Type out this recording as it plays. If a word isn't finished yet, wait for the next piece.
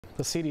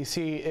The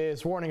CDC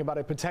is warning about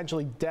a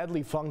potentially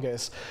deadly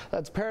fungus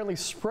that's apparently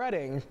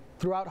spreading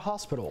throughout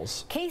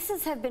hospitals.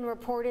 Cases have been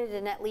reported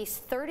in at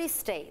least 30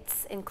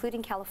 states,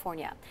 including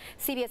California.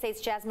 CBS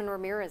 8's Jasmine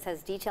Ramirez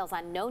has details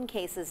on known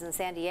cases in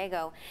San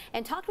Diego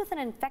and talked with an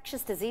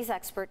infectious disease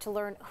expert to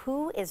learn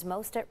who is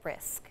most at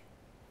risk.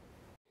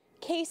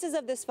 Cases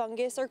of this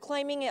fungus are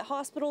climbing at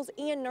hospitals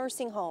and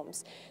nursing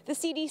homes. The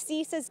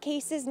CDC says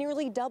cases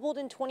nearly doubled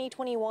in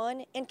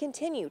 2021 and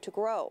continue to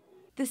grow.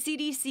 The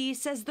CDC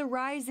says the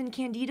rise in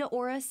Candida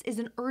auris is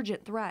an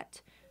urgent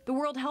threat. The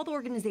World Health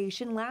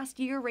Organization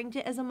last year ranked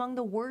it as among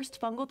the worst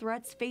fungal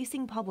threats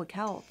facing public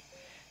health.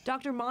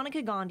 Dr.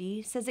 Monica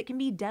Gandhi says it can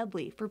be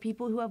deadly for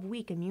people who have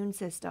weak immune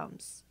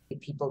systems.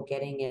 People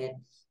getting it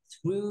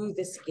through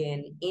the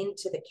skin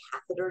into the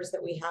catheters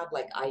that we have,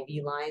 like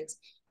IV lines,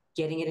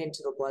 getting it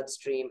into the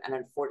bloodstream, and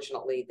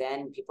unfortunately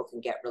then people can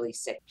get really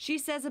sick. She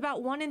says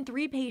about 1 in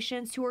 3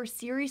 patients who are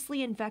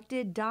seriously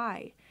infected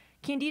die.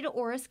 Candida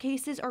auris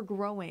cases are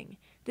growing.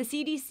 The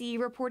CDC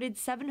reported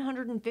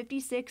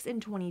 756 in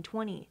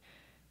 2020.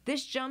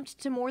 This jumped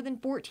to more than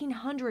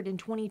 1,400 in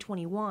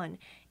 2021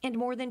 and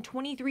more than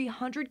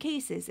 2,300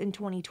 cases in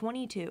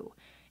 2022.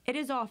 It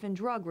is often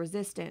drug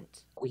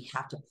resistant. We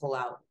have to pull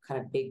out kind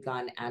of big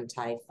gun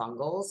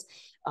antifungals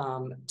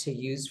to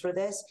use for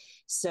this.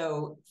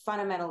 So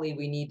fundamentally,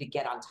 we need to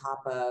get on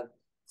top of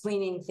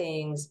cleaning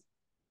things,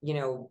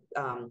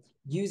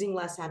 using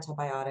less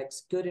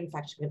antibiotics, good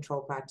infection control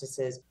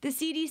practices. The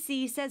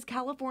CDC says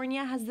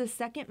California has the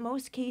second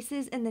most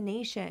cases in the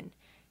nation.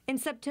 In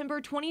September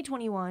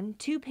 2021,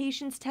 2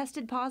 patients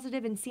tested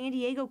positive in San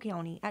Diego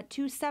County at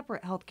 2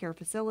 separate healthcare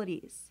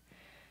facilities.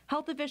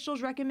 Health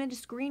officials recommend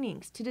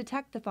screenings to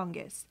detect the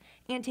fungus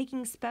and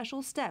taking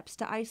special steps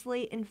to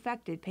isolate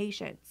infected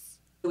patients.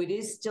 It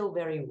is still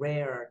very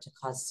rare to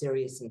cause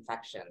serious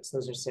infections.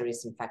 Those are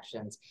serious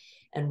infections.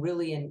 And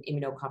really in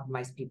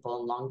immunocompromised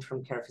people in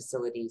long-term care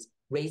facilities,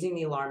 raising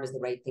the alarm is the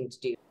right thing to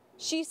do.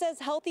 She says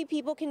healthy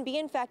people can be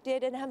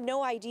infected and have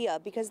no idea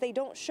because they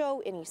don't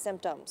show any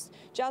symptoms.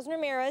 Jasmine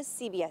Ramirez,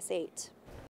 CBS 8.